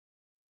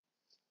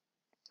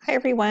Hi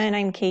everyone,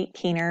 I'm Kate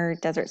Keener,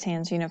 Desert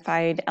Sands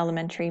Unified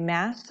Elementary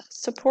Math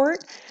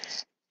Support.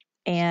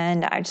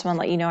 And I just want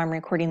to let you know I'm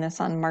recording this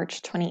on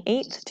March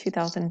 28th,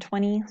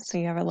 2020, so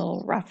you have a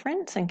little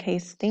reference in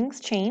case things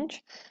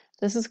change.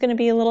 This is going to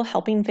be a little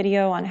helping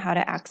video on how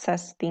to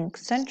access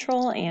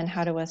ThinkCentral and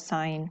how to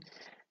assign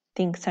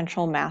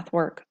ThinkCentral math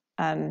work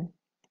to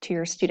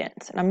your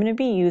students. And I'm going to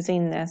be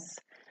using this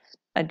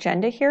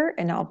agenda here,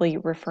 and I'll be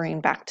referring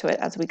back to it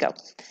as we go.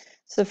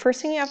 So the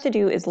first thing you have to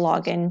do is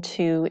log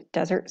into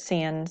Desert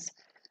Sands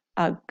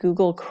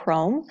Google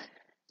Chrome.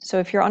 So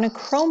if you're on a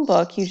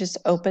Chromebook, you just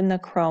open the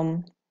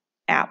Chrome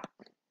app,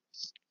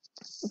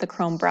 the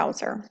Chrome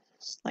browser,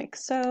 like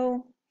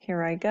so.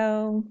 Here I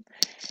go.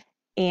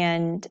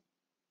 And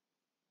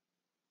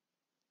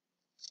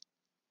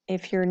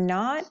if you're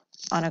not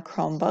on a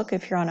Chromebook,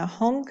 if you're on a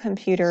home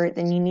computer,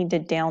 then you need to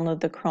download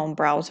the Chrome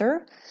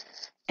browser.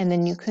 And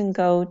then you can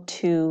go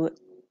to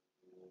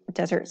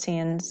Desert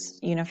Sands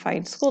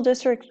Unified School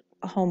District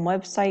home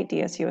website,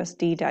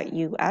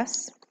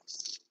 DSUSD.us.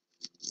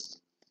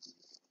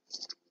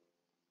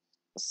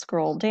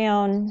 Scroll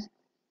down,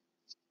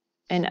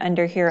 and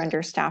under here,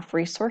 under Staff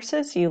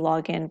Resources, you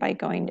log in by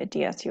going to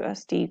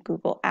DSUSD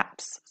Google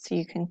Apps. So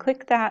you can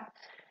click that,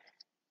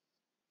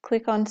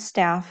 click on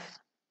Staff,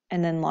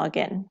 and then log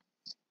in.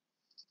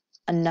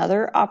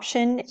 Another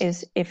option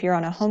is if you're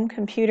on a home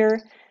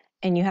computer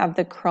and you have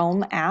the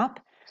Chrome app,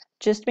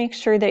 just make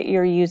sure that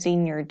you're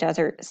using your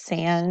Desert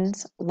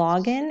Sands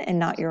login and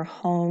not your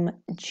home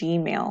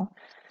Gmail.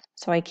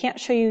 So I can't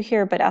show you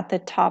here, but at the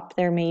top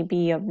there may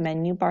be a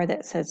menu bar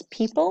that says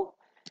People,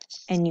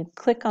 and you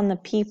click on the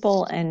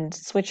People and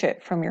switch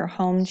it from your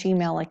home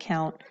Gmail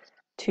account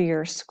to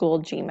your school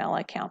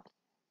Gmail account.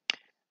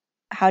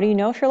 How do you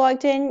know if you're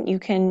logged in?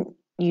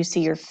 You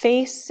see your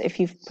face if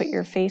you've put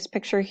your face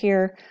picture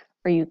here,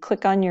 or you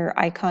click on your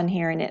icon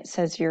here and it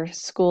says your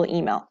school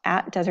email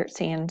at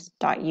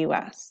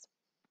desertsands.us.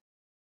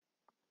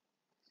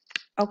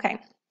 Okay,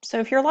 so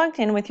if you're logged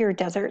in with your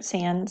Desert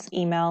Sands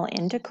email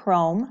into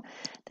Chrome,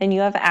 then you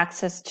have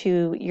access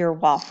to your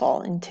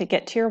waffle. And to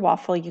get to your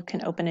waffle, you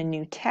can open a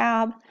new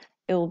tab.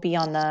 It will be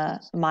on the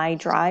My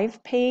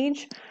Drive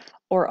page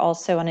or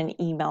also on an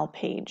email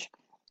page.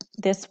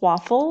 This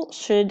waffle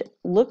should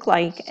look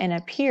like and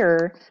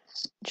appear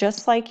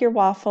just like your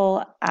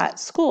waffle at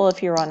school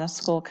if you're on a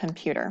school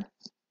computer.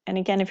 And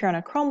again, if you're on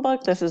a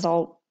Chromebook, this is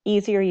all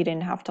easier. You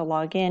didn't have to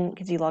log in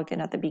because you logged in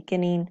at the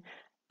beginning,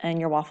 and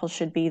your waffle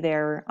should be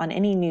there on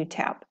any new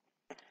tab.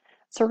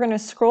 So we're going to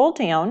scroll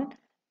down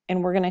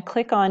and we're going to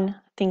click on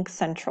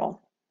ThinkCentral.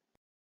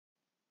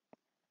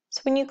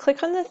 So when you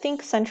click on the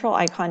ThinkCentral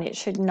icon, it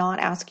should not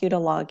ask you to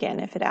log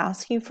in. If it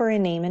asks you for a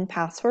name and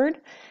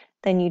password,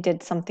 then you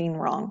did something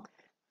wrong.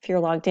 If you're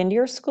logged into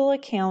your school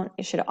account,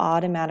 it should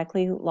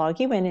automatically log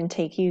you in and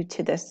take you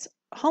to this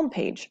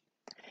homepage.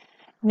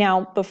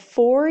 Now,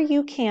 before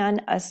you can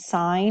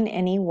assign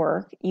any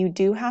work, you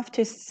do have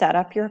to set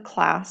up your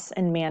class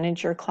and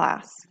manage your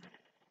class.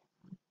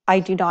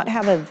 I do not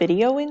have a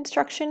video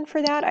instruction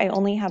for that. I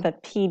only have a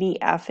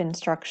PDF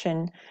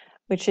instruction,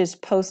 which is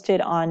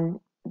posted on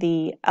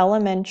the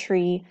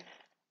elementary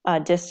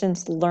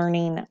distance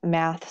learning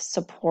math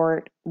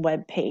support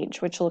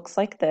webpage, which looks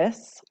like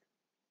this.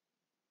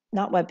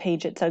 Not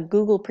webpage, it's a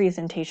Google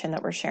presentation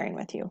that we're sharing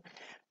with you.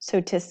 So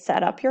to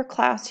set up your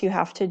class, you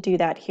have to do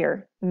that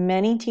here.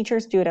 Many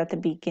teachers do it at the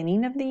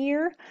beginning of the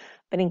year,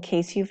 but in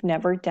case you've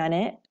never done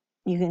it,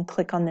 you can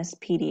click on this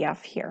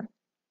PDF here.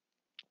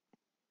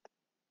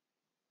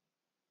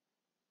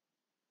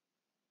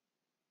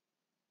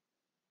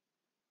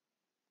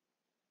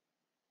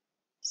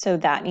 So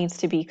that needs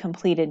to be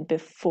completed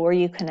before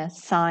you can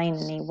assign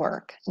any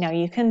work. Now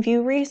you can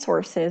view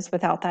resources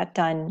without that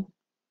done,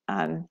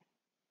 and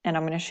I'm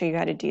going to show you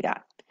how to do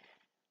that.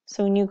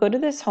 So when you go to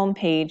this home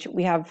page,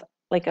 we have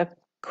like a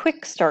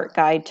quick start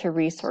guide to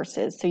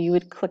resources. So you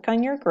would click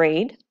on your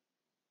grade,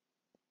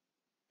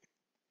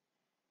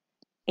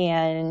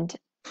 and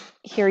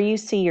here you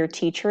see your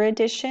teacher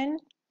edition,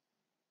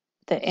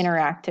 the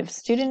interactive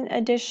student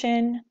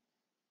edition.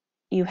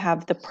 You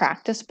have the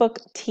practice book,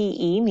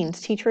 TE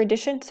means teacher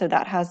edition, so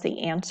that has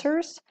the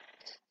answers.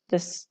 The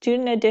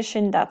student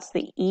edition, that's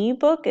the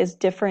e-book, is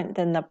different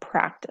than the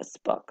practice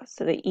book.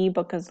 So the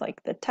e-book is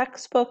like the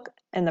textbook,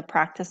 and the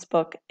practice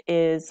book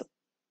is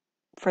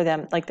for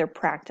them like their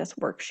practice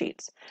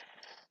worksheets.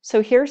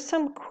 So here's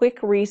some quick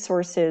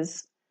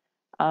resources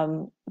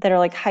that are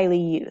like highly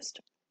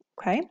used,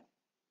 okay?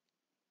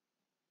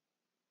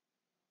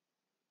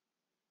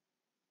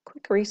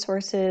 Quick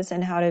resources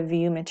and how to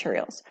view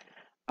materials.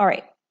 All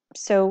right,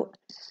 so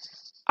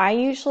I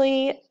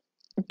usually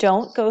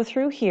don't go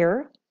through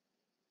here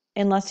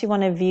unless you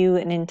want to view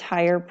an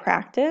entire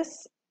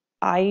practice.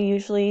 I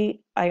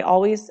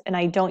always, and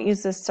I don't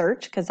use this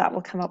search because that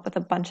will come up with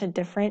a bunch of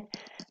different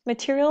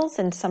materials,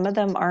 and some of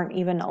them aren't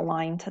even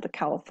aligned to the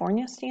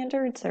California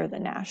standards or the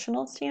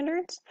national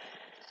standards.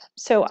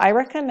 So I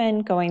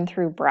recommend going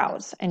through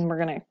Browse, and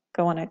we're going to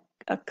go on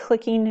a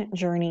clicking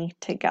journey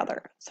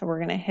together. So we're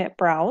going to hit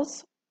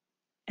Browse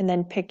and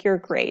then pick your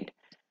grade.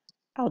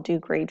 I'll do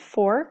grade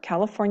 4,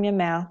 California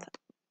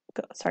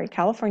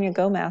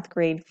Go Math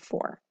grade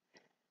 4.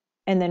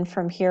 And then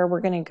from here, we're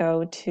going to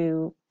go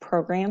to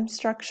program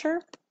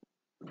structure.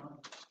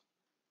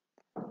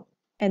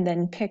 And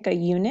then pick a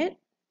unit,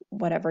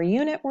 whatever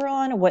unit we're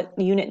on. What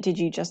unit did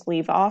you just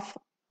leave off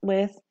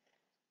with?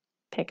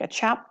 Pick a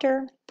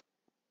chapter.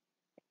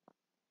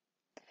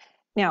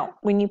 Now,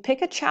 when you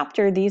pick a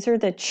chapter, these are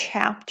the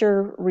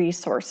chapter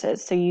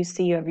resources. So you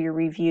see you have your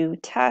review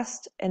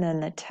test and then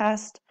the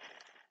test,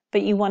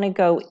 but you want to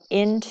go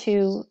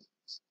into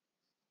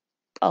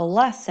a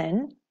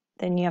lesson,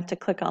 then you have to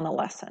click on a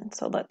lesson.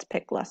 So let's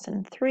pick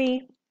lesson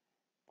 3.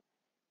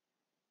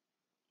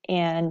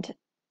 And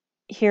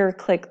here,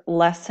 click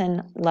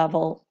lesson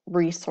level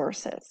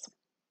resources.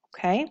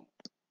 Okay,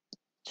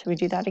 should we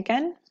do that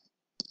again?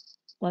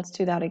 Let's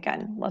do that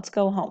again. Let's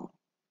go home.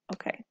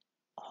 Okay,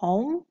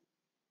 home.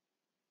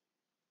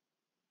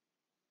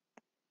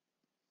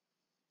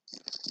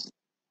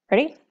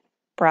 Ready?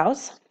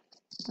 Browse.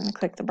 I'm going to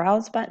click the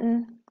browse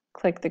button,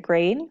 click the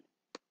grade.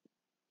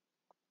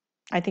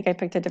 I think I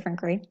picked a different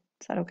grade.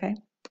 Is that okay?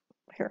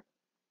 Here,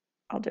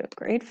 I'll do it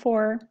grade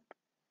 4,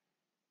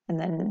 and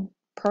then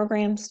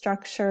program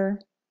structure.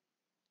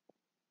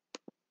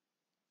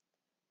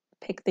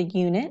 Pick the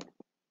unit,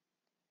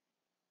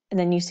 and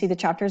then you see the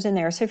chapters in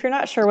there. So if you're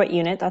not sure what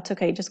unit, that's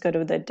okay. Just go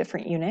to the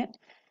different unit,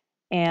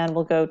 and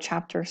we'll go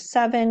chapter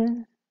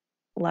 7,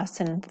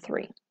 lesson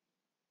 3.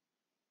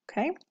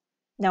 Okay.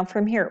 Now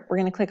from here, we're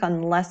going to click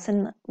on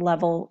lesson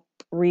level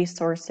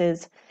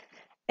resources,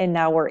 and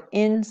now we're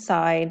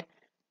inside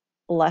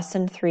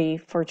lesson 3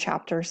 for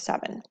chapter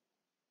 7.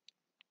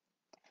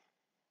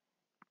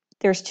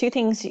 There's 2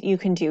 things you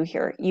can do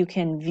here. You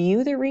can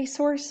view the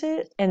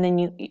resources and then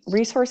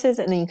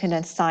you can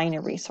assign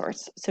a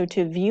resource. So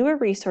to view a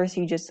resource,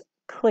 you just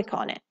click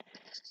on it.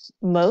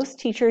 Most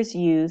teachers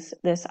use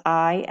this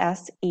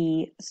ISE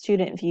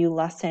student view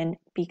lesson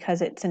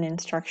because it's an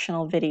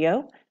instructional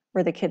video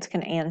where the kids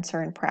can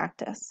answer and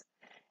practice.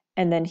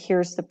 And then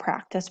here's the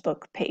practice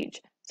book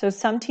page. So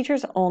some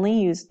teachers only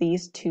use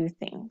these 2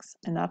 things,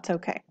 and that's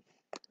okay.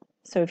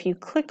 So if you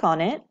click on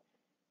it,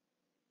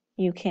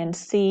 you can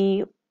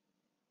see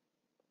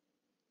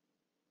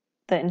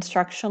the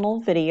instructional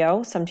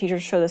video. Some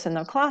teachers show this in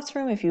the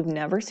classroom. If you've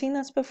never seen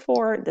this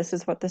before, this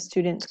is what the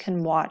students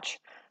can watch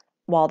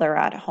while they're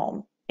at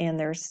home. And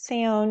there's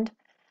sound,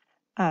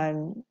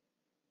 and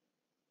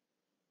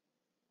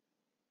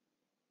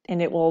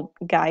it will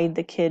guide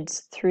the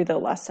kids through the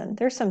lesson.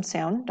 There's some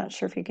sound, not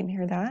sure if you can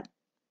hear that.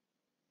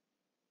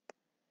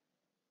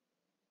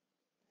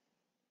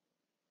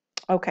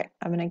 Okay,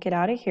 I'm going to get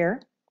out of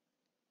here.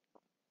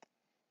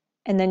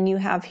 And then you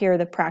have here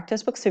the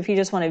practice book. So if you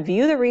just want to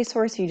view the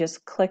resource, you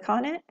just click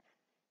on it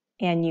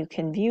and you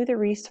can view the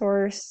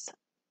resource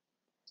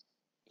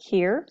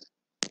here.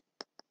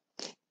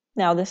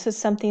 Now this is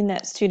something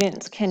that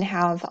students can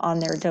have on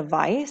their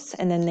device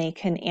and then they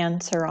can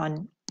answer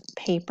on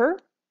paper.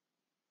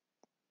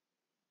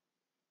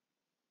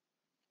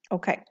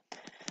 Okay,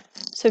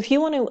 so if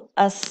you want to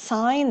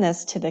assign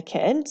this to the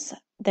kids,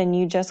 then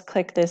you just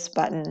click this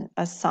button,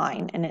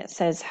 assign, and it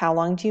says how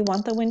long do you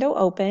want the window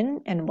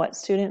open and what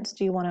students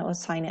do you want to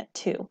assign it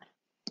to.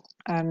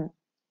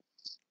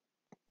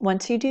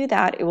 Once you do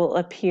that, it will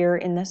appear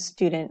in the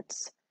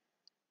students'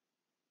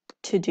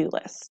 to-do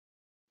list.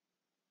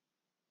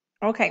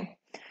 Okay,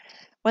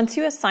 once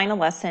you assign a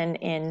lesson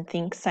in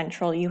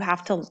ThinkCentral, you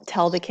have to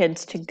tell the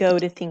kids to go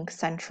to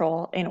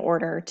ThinkCentral in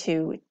order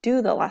to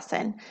do the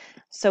lesson.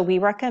 So we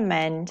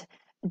recommend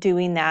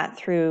doing that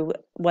through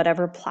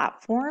whatever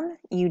platform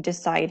you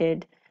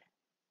decided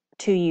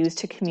to use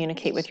to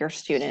communicate with your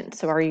students.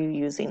 So are you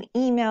using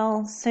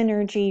email,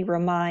 Synergy,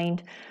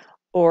 Remind,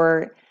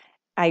 or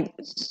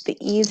the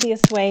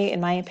easiest way, in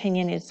my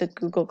opinion, is the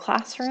Google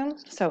Classroom.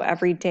 So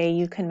every day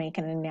you can make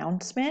an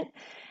announcement,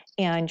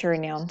 and your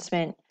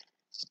announcement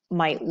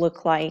might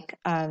look like,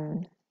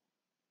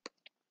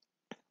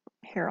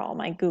 here are all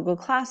my Google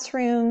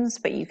Classrooms,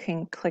 but you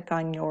can click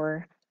on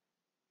your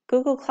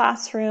Google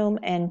Classroom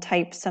and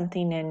type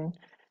something in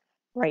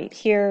right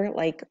here,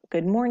 like,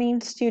 good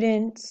morning,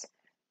 students.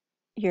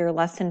 Your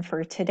lesson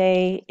for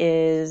today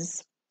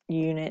is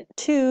Unit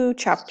 2,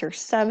 Chapter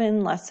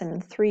 7, Lesson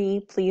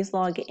 3. Please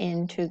log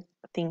into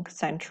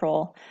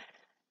ThinkCentral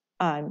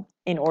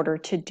in order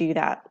to do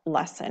that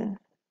lesson.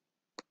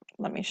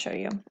 Let me show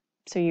you.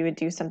 So you would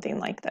do something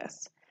like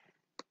this.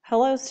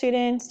 Hello,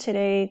 students.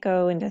 Today,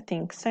 go into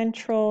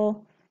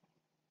ThinkCentral.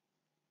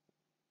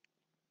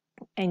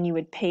 And you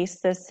would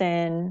paste this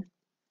in.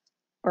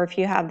 Or if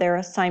you have their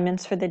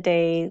assignments for the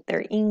day,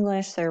 their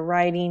English, their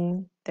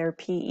writing, their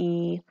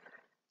PE,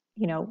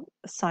 you know,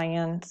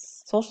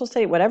 science, social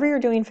study, whatever you're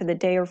doing for the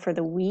day or for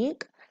the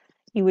week,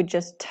 you would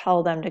just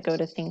tell them to go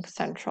to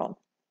ThinkCentral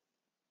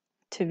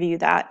to view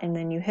that, and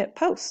then you hit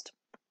post.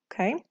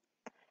 Okay.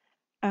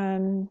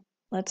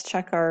 Let's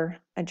check our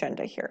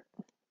agenda here.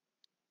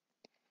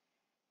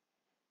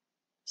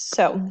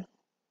 So,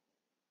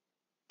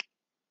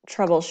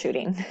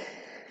 troubleshooting.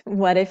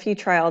 What if you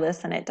try all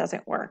this and it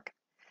doesn't work?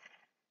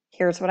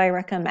 Here's what I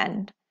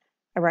recommend.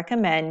 I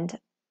recommend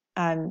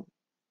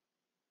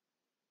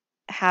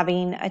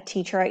having a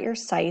teacher at your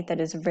site that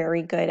is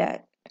very good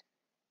at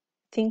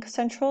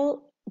ThinkCentral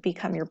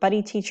become your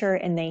buddy teacher,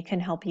 and they can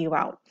help you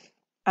out.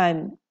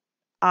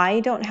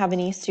 I don't have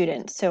any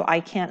students, so I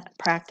can't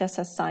practice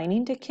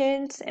assigning to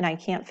kids, and I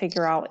can't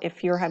figure out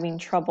if you're having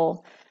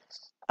trouble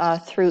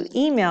through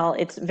email.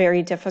 It's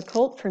very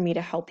difficult for me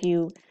to help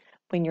you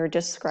when you're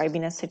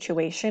describing a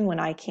situation when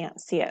I can't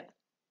see it.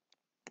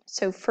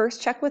 So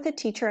first, check with a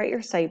teacher at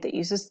your site that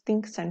uses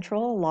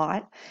ThinkCentral a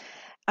lot.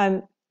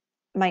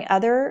 My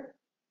other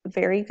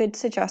very good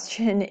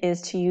suggestion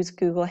is to use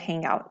Google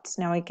Hangouts.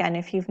 Now, again,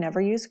 if you've never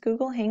used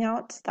Google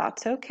Hangouts,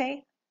 that's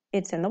okay.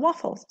 It's in the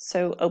waffle.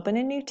 So open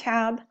a new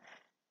tab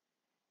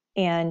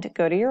and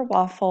go to your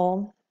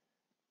waffle.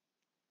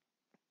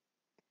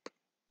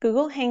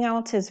 Google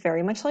Hangouts is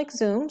very much like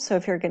Zoom. So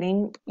if you're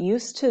getting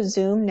used to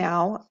Zoom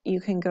now,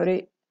 you can go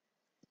to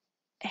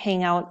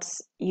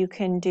Hangouts. You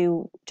can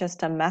do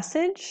just a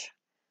message,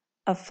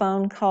 a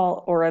phone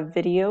call, or a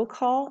video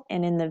call.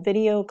 And in the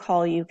video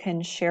call, you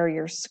can share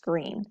your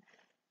screen.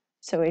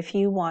 So if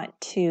you want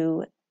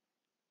to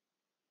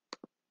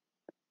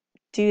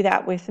do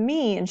that with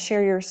me and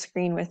share your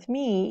screen with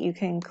me, you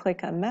can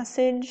click a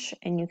message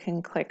and you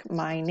can click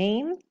my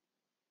name.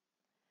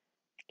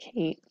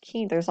 Kate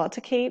Keen, there's lots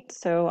of Kate,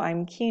 so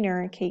I'm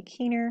Keener, Kate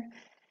Keener,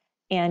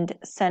 and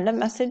send a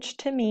message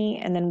to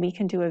me, and then we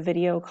can do a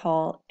video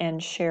call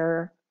and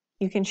share.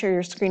 You can share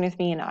your screen with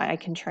me and I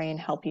can try and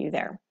help you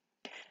there.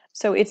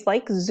 So it's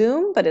like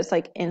Zoom, but it's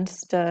like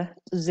Insta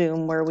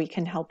Zoom where we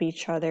can help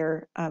each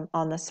other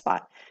on the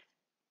spot.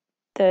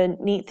 The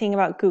neat thing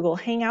about Google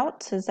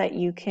Hangouts is that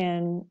you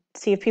can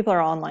see if people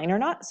are online or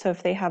not. So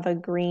if they have a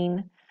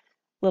green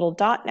little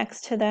dot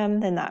next to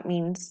them, then that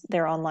means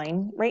they're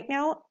online right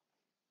now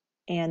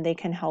and they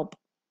can help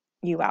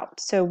you out.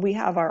 So we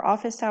have our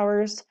office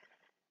hours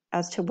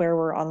as to where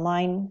we're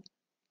online.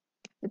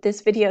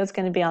 This video is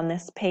going to be on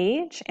this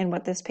page, and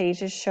what this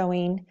page is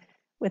showing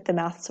with the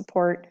math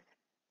support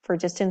for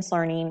distance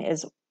learning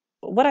is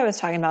what I was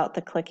talking about,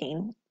 the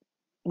clicking.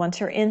 Once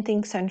you're in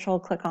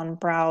ThinkCentral, click on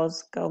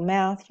Browse, go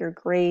Math, your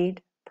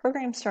grade,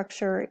 program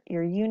structure,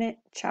 your unit,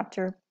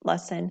 chapter,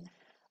 lesson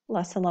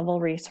level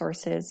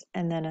resources,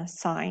 and then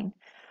Assign.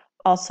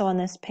 Also on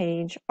this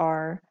page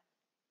are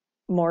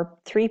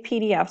 3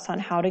 PDFs on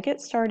how to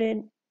get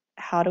started,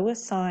 how to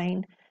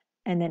assign,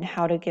 and then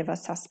how to give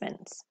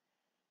assessments.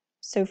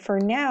 So for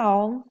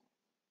now,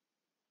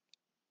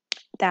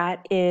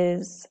 that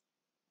is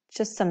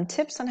just some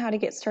tips on how to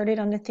get started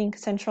on the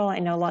ThinkCentral. I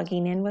know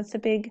logging in was a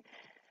big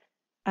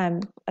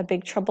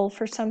trouble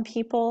for some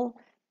people,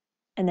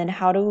 and then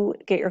how to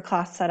get your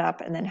class set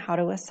up, and then how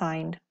to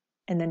assign,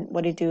 and then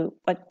what to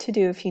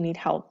do if you need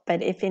help.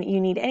 But if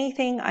you need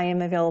anything, I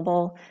am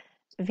available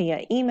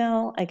via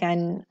email.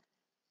 Again,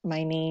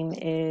 my name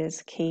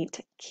is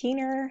Kate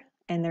Keener,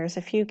 and there's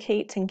a few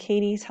Kates and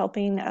Katies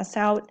helping us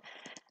out.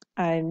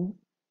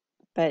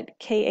 But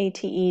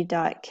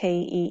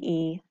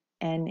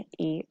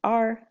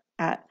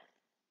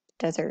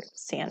kate.keener@Desert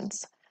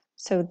Sands.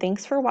 So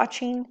thanks for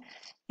watching,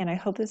 and I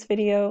hope this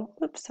video,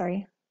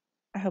 I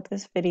hope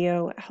this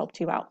video helped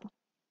you out.